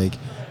podcast. Is like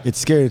it's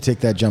scary to take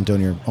that jump to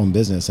own your own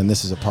business, and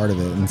this is a part of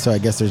it. And so I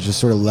guess there's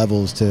just sort of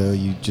levels to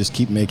you just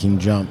keep making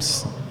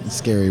jumps,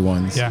 scary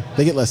ones. Yeah,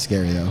 they get less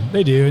scary though.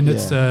 They do, and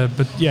it's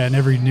and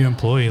every new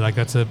employee, like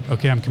that's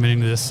okay, I'm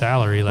committing to this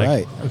salary.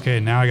 Like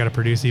okay, now I got to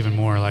produce even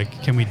more.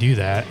 Like, can we do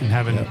that? And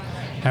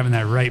having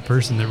that right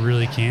person that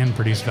really can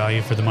produce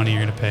value for the money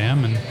you're going to pay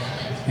them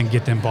and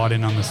get them bought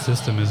in on the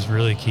system is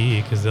really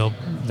key, because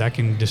that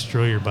can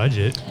destroy your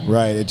budget.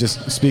 Right. It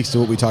just speaks to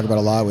what we talk about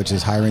a lot, which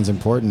is hiring's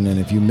important, and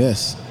if you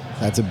miss,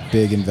 that's a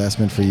big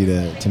investment for you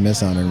to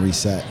miss on and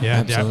reset.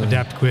 Yeah,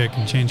 adapt quick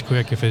and change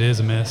quick if it is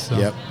a miss. So.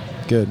 Yep.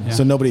 Good. Yeah.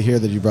 So nobody here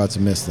that you brought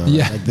some miss though.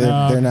 Yeah. Like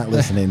they're not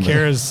listening.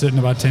 Kara's sitting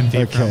about 10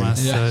 feet from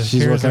us. Yeah.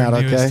 She's Kara's working out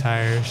okay.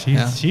 Hire.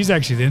 She's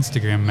actually the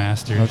Instagram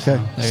master. Okay.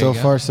 So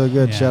far so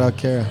good. Yeah. Shout out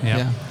Kara.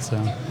 Yeah. So.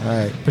 All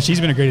right. But she's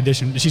been a great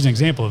addition. She's an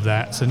example of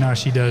that. So now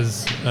she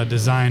does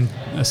design,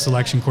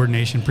 selection,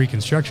 coordination,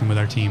 pre-construction with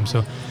our team.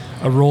 So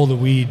a role that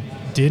we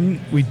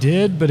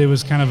did, but it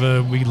was kind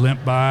of we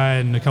limped by,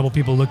 and a couple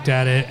people looked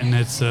at it, and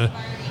it's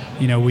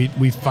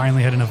we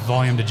finally had enough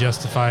volume to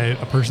justify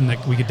a person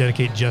that we could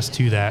dedicate just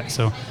to that.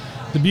 So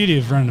the beauty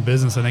of running a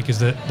business, I think, is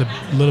that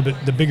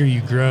the bigger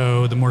you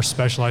grow, the more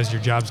specialized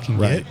your jobs can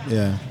get.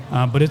 Yeah.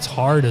 But it's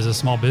hard as a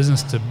small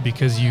business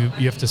because you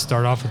have to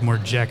start off with more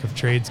jack of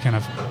trades kind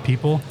of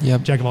people,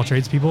 jack of all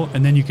trades people,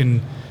 and then you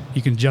can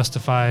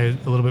justify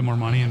a little bit more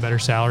money and better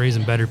salaries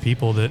and better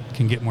people that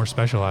can get more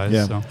specialized.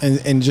 Yeah. So.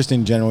 And just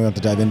in general, we don't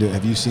have to dive into it.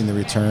 Have you seen the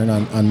return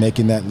on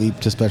making that leap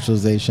to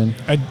specialization?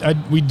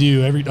 We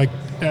do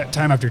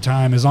time after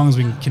time, as long as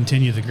we can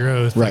continue the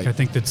growth. Right. I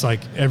think that's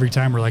every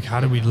time we're like,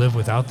 how do we live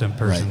without them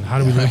person? Right. How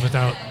do we live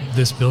without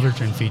this builder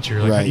trend feature?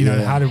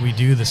 How do we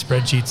do the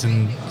spreadsheets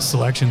and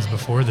selections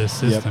before this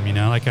system?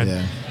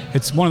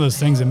 It's one of those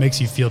things that makes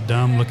you feel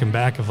dumb looking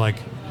back of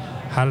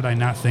how did I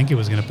not think it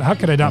was going to, how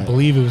could I not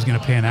believe it was going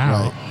to pan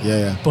out? Right.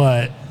 Yeah.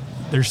 But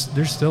there's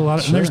still a lot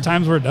of, and there's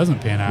times where it doesn't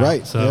pan out.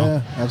 Right. So.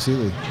 Yeah,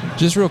 absolutely.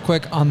 Just real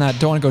quick on that,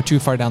 don't want to go too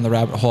far down the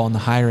rabbit hole on the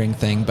hiring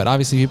thing, but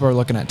obviously people are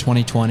looking at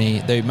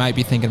 2020. They might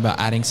be thinking about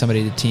adding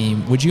somebody to the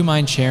team. Would you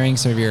mind sharing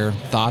some of your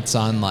thoughts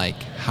on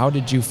how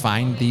did you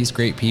find these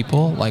great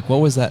people? What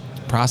was that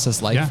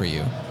process like for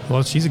you?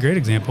 Well, she's a great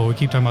example. We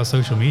keep talking about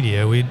social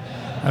media.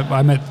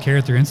 I met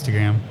Kara through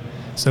Instagram.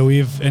 So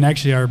and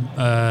actually our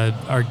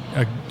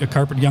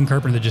young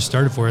carpenter that just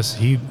started for us,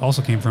 he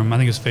also came from, I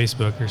think it was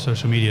Facebook or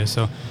social media.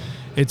 So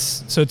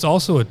it's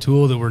also a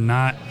tool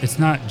that it's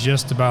not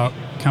just about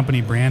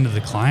company brand of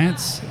the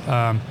clients.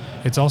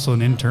 It's also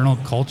an internal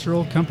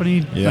cultural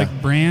company like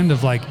brand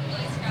of like,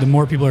 the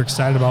more people are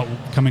excited about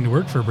coming to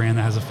work for a brand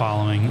that has a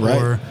following,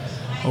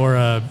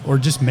 or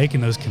just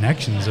making those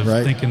connections of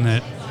thinking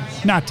that,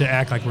 not to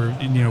act like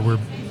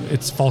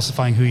it's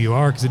falsifying who you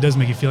are, because it does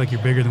make you feel like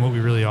you're bigger than what we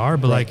really are,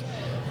 but like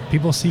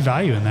people see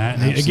value in that,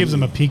 and it gives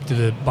them a peek to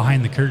the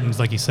behind the curtains,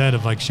 like you said,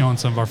 of like showing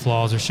some of our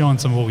flaws or showing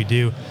some of what we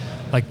do.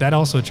 Like that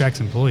also attracts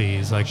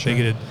employees, like they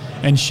get it,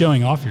 and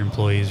showing off your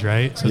employees,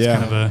 right? So it's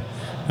kind of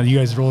you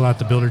guys rolled out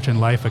the Builder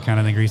Trend Life, I kind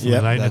of think recently,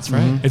 right? That's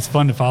right. It's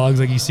fun to follow, because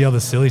like you see all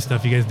the silly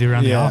stuff you guys do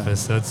around the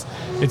office. So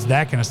it's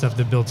that kind of stuff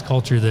that builds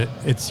culture, that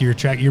it's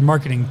you're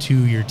marketing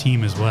to your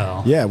team as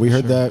well. Yeah, we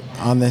heard that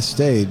on this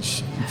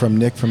stage from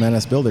Nick from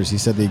NS Builders. He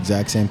said the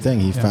exact same thing.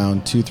 He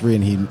found 2-3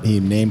 and he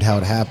named how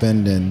it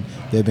happened, and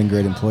they've been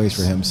great employees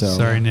for him. So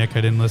sorry, Nick,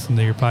 I didn't listen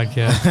to your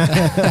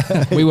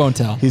podcast. We won't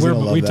tell.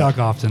 We talk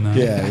often though.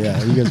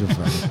 Yeah, you guys are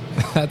funny.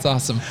 That's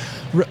awesome.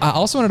 I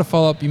also wanted to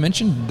follow up. You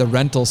mentioned the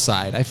rental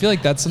side. I feel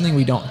like that's something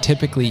we don't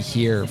typically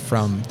hear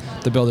from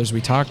the builders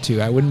we talk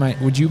to.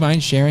 Would you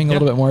mind sharing a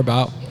little bit more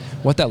about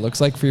what that looks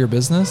like for your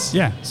business?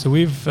 Yeah. So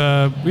we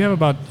have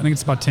about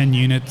 10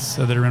 units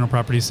that are rental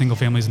properties, single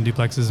families and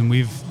duplexes, and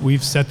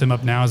we've set them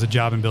up now as a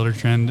job and Builder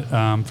Trend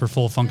for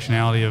full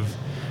functionality of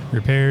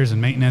repairs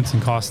and maintenance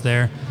and costs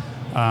there.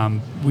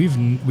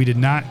 We did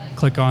not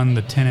click on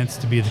the tenants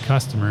to be the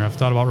customer. I've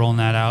thought about rolling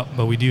that out,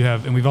 but we do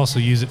have, and we've also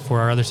used it for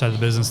our other side of the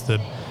business, the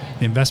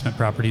investment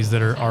properties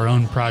that are our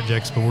own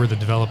projects, but we're the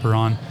developer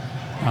on.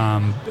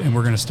 And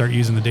we're going to start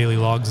using the daily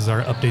logs as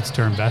our updates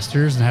to our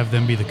investors and have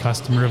them be the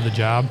customer of the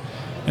job.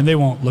 And they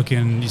won't look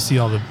in, you see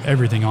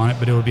everything on it,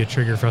 but it will be a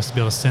trigger for us to be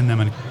able to send them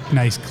a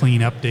nice,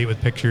 clean update with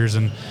pictures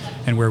and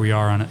where we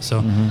are on it. So,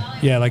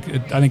 I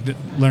think that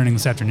learning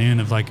this afternoon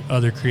of like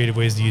other creative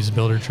ways to use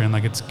Builder Trend,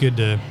 like it's good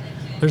to,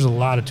 there's a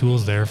lot of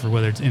tools there for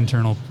whether it's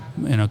internal,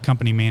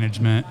 company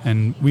management,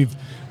 and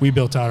we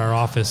built out our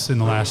office in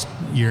the last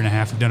year and a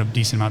half. We've done a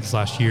decent amount this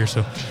last year,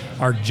 so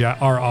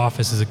our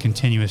office is a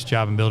continuous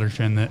job and Builder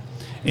Trend that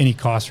any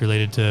costs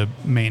related to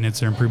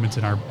maintenance or improvements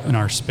in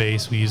our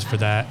space we use for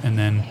that, and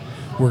then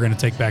we're going to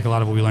take back a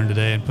lot of what we learned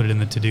today and put it in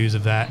the to-dos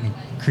of that and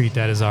create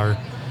that as our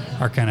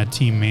kind of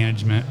team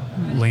management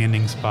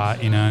landing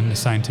spot, and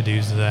assign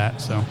to-dos to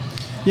that. So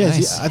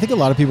nice. See, I think a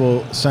lot of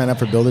people sign up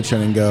for Builder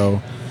Trend and go,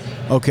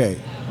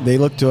 okay, they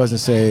look to us and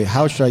say,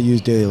 how should I use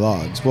daily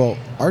logs? Well,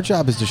 our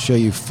job is to show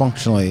you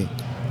functionally,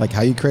 like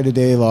how you create a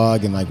daily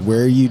log and like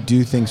where you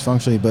do things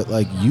functionally, but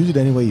like use it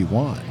any way you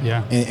want.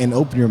 Yeah. And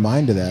open your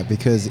mind to that,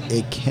 because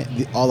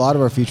a lot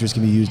of our features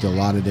can be used a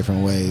lot of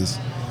different ways.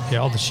 Yeah,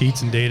 all the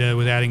sheets and data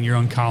with adding your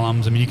own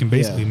columns. I mean, you can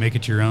basically make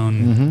it your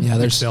own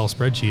Excel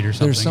spreadsheet or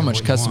something. There's so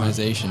much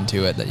customization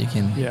to it that you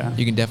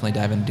can definitely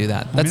dive in and do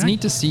that. That's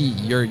neat to see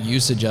your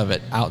usage of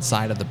it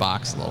outside of the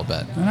box a little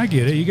bit. And I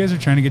get it. You guys are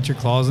trying to get your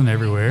claws in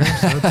everywhere.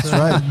 So that's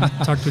right.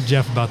 Talked with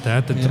Jeff about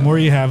that. The more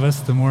you have us,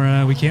 the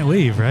more we can't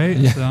leave, right?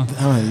 Yeah.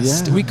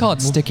 So, we call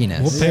it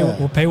stickiness.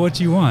 We'll pay what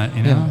you want,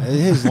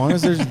 Hey, as long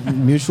as there's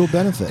mutual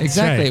benefits.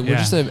 Exactly. Right, we're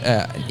just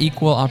an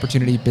equal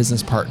opportunity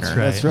business partner.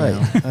 That's right.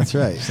 That's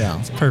right. So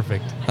it's perfect.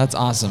 That's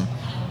awesome.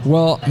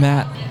 Well,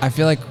 Matt, I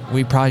feel like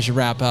we probably should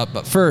wrap up,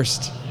 but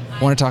first,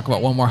 I want to talk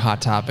about one more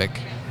hot topic,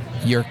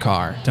 your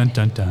car. Dun,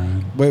 dun,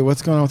 dun. Wait,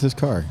 what's going on with his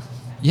car?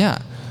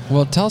 Yeah.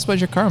 Well, tell us about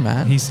your car,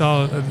 Matt. I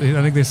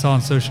think they saw on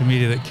social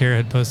media that Kara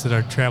had posted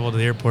our travel to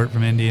the airport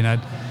from Indy, and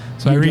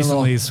I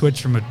recently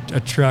switched from a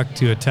truck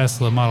to a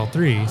Tesla Model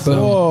 3.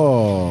 So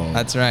Whoa.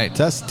 That's right.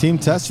 Team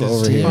Tesla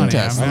over here.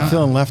 Tesla. I'm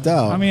feeling left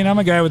out. I mean, I'm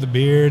a guy with a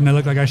beard, and I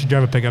look like I should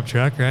drive a pickup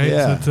truck, right?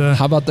 Yeah. So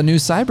how about the new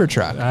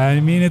Cybertruck? I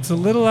mean, it's a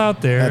little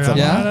out there.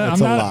 That's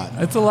a lot.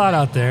 It's a lot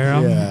out there.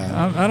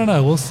 I don't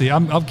know. We'll see.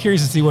 I'm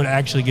curious to see what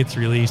actually gets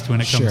released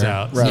when it comes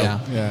out. Right. So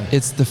Yeah.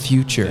 It's the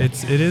future.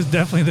 It is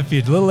definitely the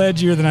future. A little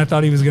edgier than I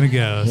thought he was going to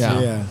go. Yeah.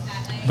 Yeah.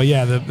 But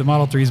yeah, the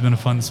Model 3 has been a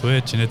fun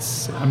switch, and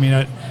it's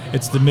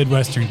the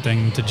Midwestern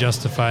thing to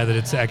justify that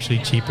it's actually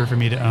cheaper for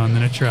me to own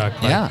than a truck.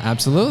 Like, yeah,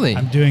 absolutely.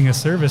 I'm doing a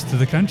service to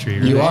the country.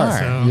 Really. You are.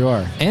 So, you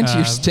are. And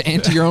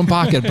to your own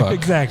pocketbook.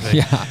 Exactly.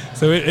 Yeah.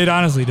 So it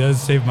honestly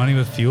does save money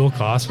with fuel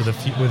costs with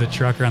a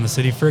truck around the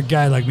city for a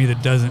guy like me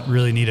that doesn't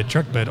really need a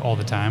truck bed all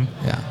the time.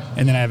 Yeah.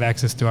 And then I have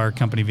access to our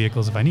company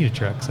vehicles if I need a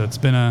truck. So it's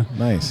been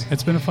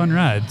a fun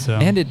ride. So.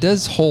 And it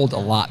does hold a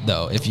lot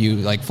though. If you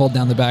like fold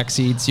down the back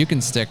seats, you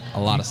can stick a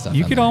lot of stuff.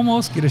 You could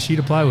almost get a sheet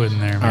of plywood in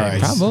there. Maybe. All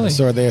right. Probably.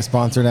 So are they a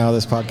sponsor now of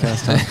this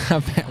podcast? Huh?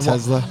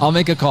 Tesla. I'll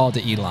make a call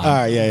to Elon. All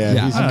right.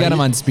 Yeah. I've got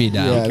him on speed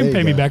dial. Yeah, he can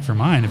pay me back for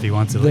mine if he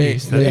wants at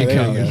least. There you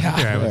go. Yeah.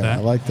 All right with that.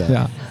 I like that.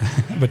 Yeah.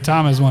 But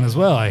Tom has one as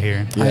well, I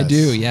hear. Yes. I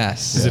do.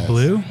 Yes. Is it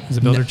blue? Is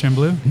it Builder Trend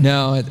blue?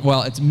 No.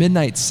 It's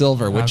Midnight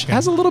Silver, which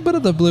has a little bit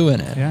of the blue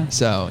in it. Yeah.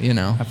 So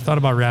I've thought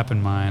about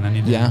wrapping mine. I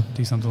need to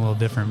do something a little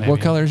different. Maybe.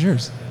 What color is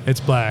yours? It's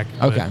black.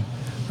 Okay.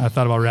 I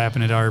thought about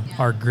wrapping it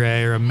our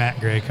gray or a matte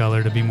gray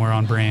color to be more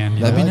on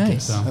brand. That'd be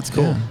nice. So, that's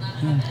cool.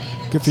 Yeah.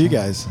 Good for you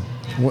guys.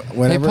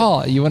 Whenever, Hey,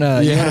 Paul, you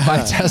wanna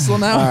buy a Tesla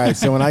now? All right,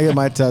 so when I get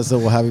my Tesla,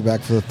 we'll have you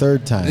back for the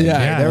third time.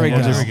 Yeah, there we go.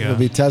 It'll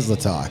be Tesla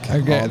talk.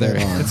 Okay, all there day we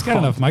go. long. It's got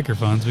enough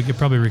microphones. We could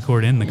probably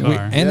record in the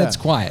car. And it's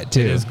quiet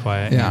too. It is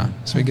quiet. Yeah,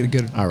 so we get a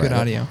good All right,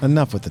 audio.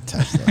 Enough with the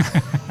Tesla.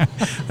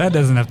 That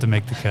doesn't have to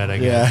make the cut, I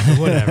guess. Yeah,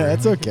 But whatever.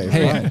 That's okay.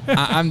 Hey, fine.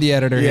 I'm the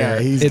editor Yeah,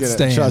 here. he's It's gonna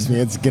staying. trust me.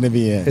 It's gonna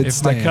be in. It's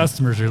If my staying.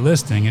 customers are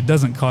listening, it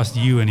doesn't cost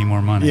you any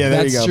more money. Yeah,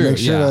 there That's you go. true, Make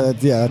sure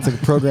that's a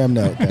program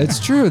note. It's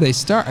true. They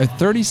start at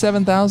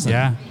 $37,000.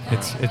 Yeah,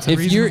 it's a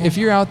If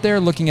you're out there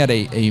looking at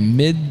a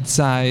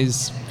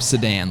mid-size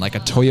sedan like a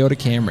Toyota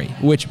Camry,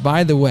 which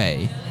by the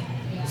way,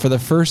 for the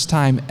first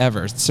time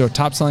ever, so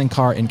top selling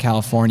car in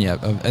California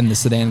in the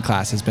sedan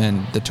class has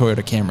been the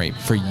Toyota Camry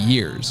for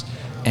years.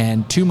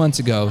 And 2 months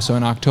ago, so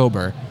in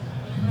October,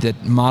 the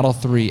Model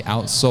 3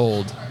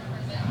 outsold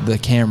the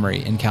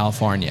Camry in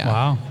California.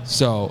 Wow.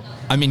 So,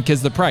 I mean,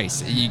 because the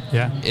price,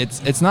 Yeah.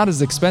 it's not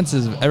as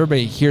expensive.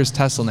 Everybody hears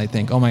Tesla and they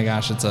think, oh my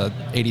gosh, it's a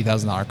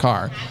 $80,000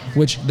 car,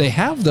 which they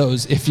have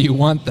those if you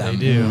want them.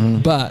 They do. Mm-hmm.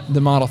 But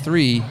the Model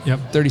 3,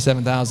 Yep.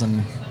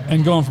 $37,000.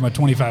 And going from a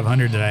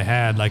 2500 that I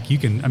had, like a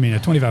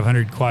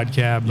 2500 quad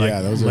cab, like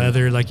Yeah, those are-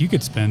 leather, like you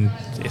could spend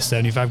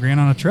 75 grand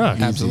on a truck.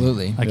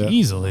 Absolutely. Like Yeah.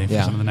 easily for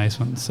Yeah. some of the nice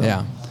ones. So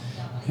Yeah.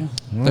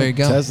 There you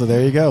go. Tesla.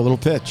 There you go. A little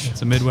pitch.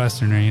 it's a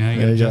Midwesterner, you know, you got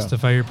There to you go.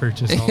 justify your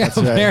purchase. All that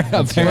right.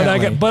 Apparently.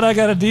 That's But I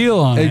got a deal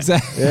on it.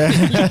 Exactly.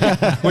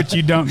 Which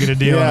you don't get a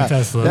deal on a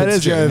Tesla. That That's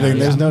is the true. other thing.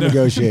 There's no Yeah.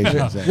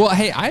 negotiations. Well,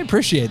 hey, I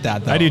appreciate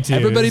that, though. I do, too.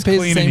 Everybody It's pays the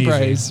clean and same easy.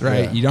 price,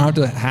 right? Yeah. You don't have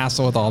to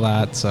hassle with all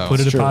that. So Put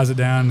a true. deposit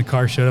down. The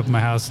car showed up at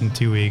my house in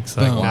 2 weeks.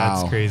 Like Boom.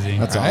 that's Wow. crazy.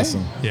 That's Right?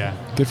 awesome. Yeah.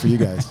 Good for you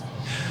guys.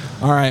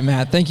 All right,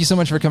 Matt, thank you so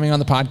much for coming on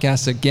the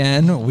podcast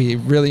again. We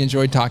really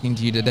enjoyed talking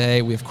to you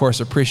today. We, of course,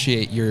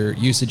 appreciate your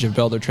usage of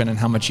Buildertrend and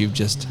how much you've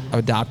just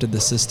adopted the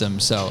system.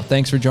 So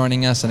thanks for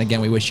joining us. And again,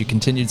 we wish you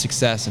continued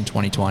success in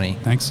 2020.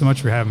 Thanks so much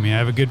for having me. I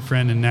have a good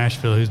friend in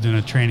Nashville who's doing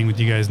a training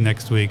with you guys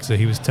next week. So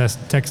he was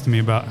texting me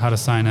about how to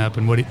sign up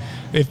and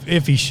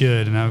if he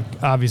should. And I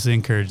obviously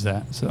encourage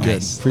that. So Good.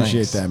 Thanks.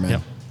 Appreciate Thanks. that, man.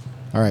 Yep.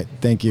 All right.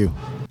 Thank you.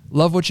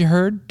 Love what you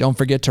heard? Don't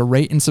forget to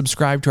rate and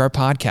subscribe to our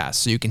podcast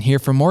so you can hear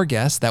from more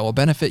guests that will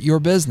benefit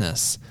your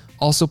business.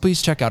 Also, please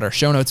check out our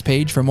show notes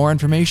page for more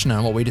information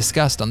on what we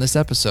discussed on this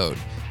episode.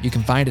 You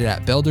can find it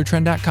at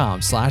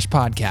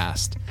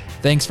buildertrend.com/podcast.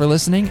 Thanks for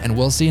listening, and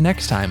we'll see you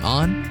next time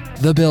on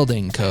The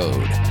Building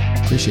Code.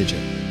 Appreciate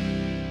you.